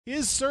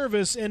His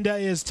service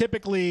is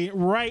typically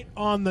right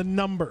on the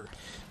number.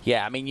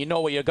 Yeah, I mean, you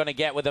know what you're going to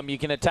get with him. You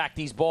can attack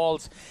these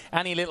balls.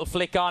 Any little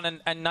flick on, and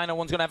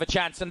 901's going to have a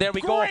chance. And there we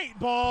go. Great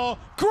ball.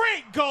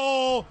 Great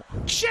goal.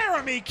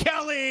 Jeremy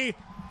Kelly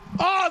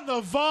on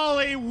the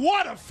volley.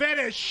 What a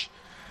finish.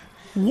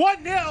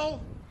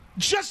 1-0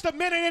 just a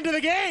minute into the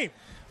game.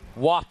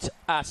 What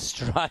a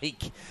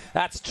strike.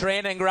 That's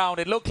training ground.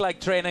 It looked like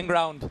training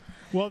ground.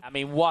 Well, I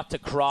mean, what a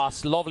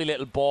cross. Lovely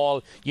little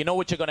ball. You know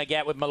what you're going to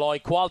get with Malloy.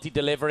 Quality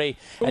delivery.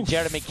 And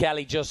Jeremy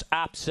Kelly just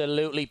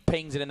absolutely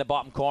pings it in the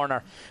bottom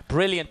corner.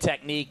 Brilliant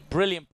technique. Brilliant.